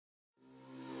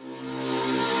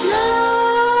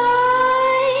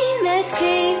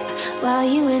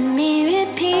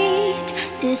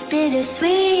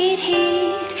bittersweet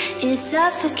heat is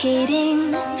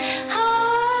suffocating.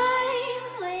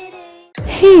 I'm waiting.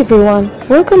 Hey everyone,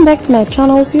 welcome back to my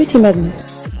channel Beauty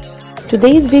Madness.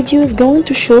 Today's video is going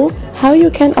to show how you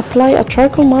can apply a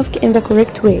charcoal mask in the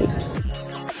correct way.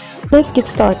 Let's get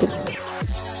started.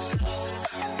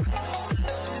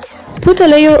 Put a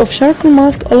layer of charcoal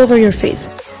mask all over your face.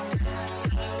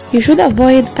 You should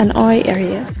avoid an eye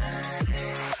area.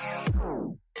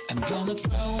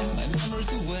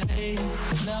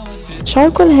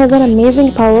 Charcoal has an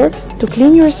amazing power to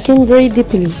clean your skin very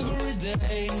deeply.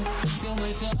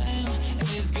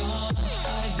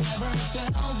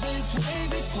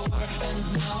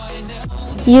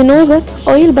 You know that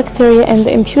oil, bacteria and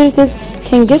impurities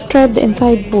can get trapped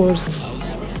inside pores.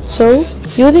 So,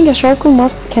 using a charcoal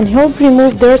mask can help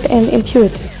remove dirt and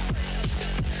impurities.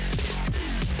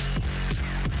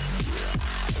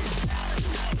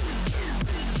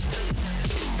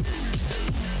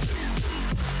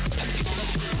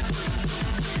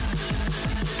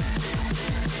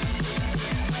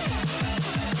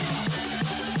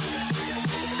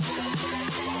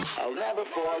 I'll never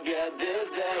forget this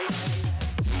day.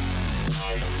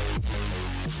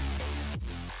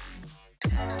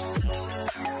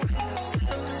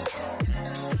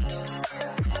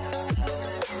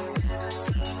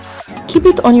 Keep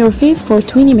it on your face for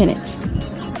 20 minutes.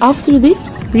 After this,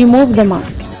 remove the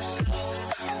mask.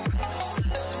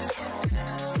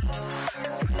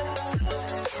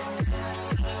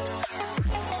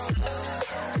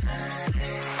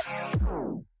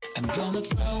 I'm gonna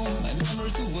throw my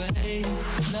memories away.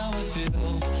 Now I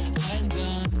feel I'm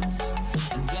done,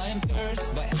 and I am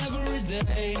cursed by every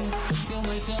day till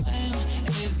my time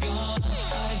is gone.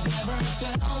 I've never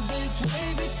felt this way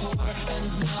before, and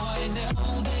now I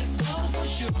know this all for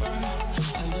sure.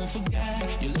 I won't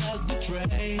forget your last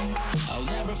betray. I'll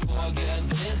never forget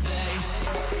this day.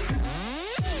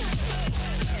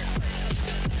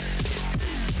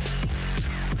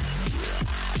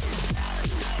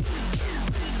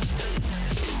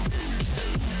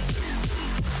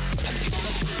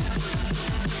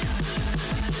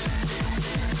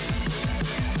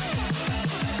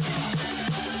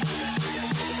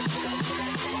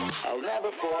 I'll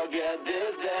never forget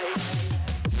this day.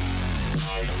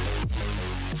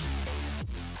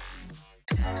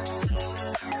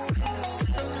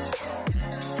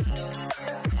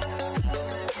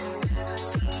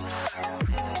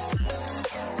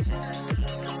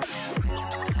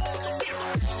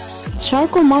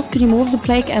 Charcoal mask removes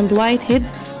black and white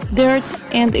heads, dirt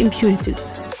and impurities.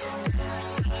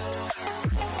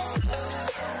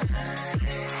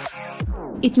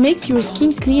 It makes your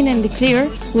skin clean and clear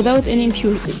without any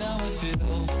impurities.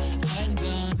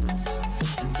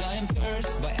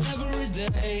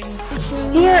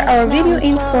 Here our video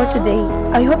ends for today.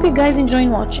 I hope you guys enjoyed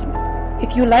watching.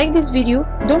 If you like this video,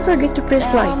 don't forget to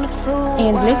press like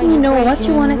and let me know what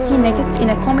you wanna see next in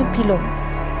a comment below.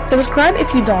 Subscribe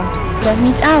if you don't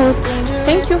miss out.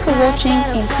 Thank you for watching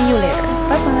and see you later.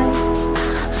 Bye bye.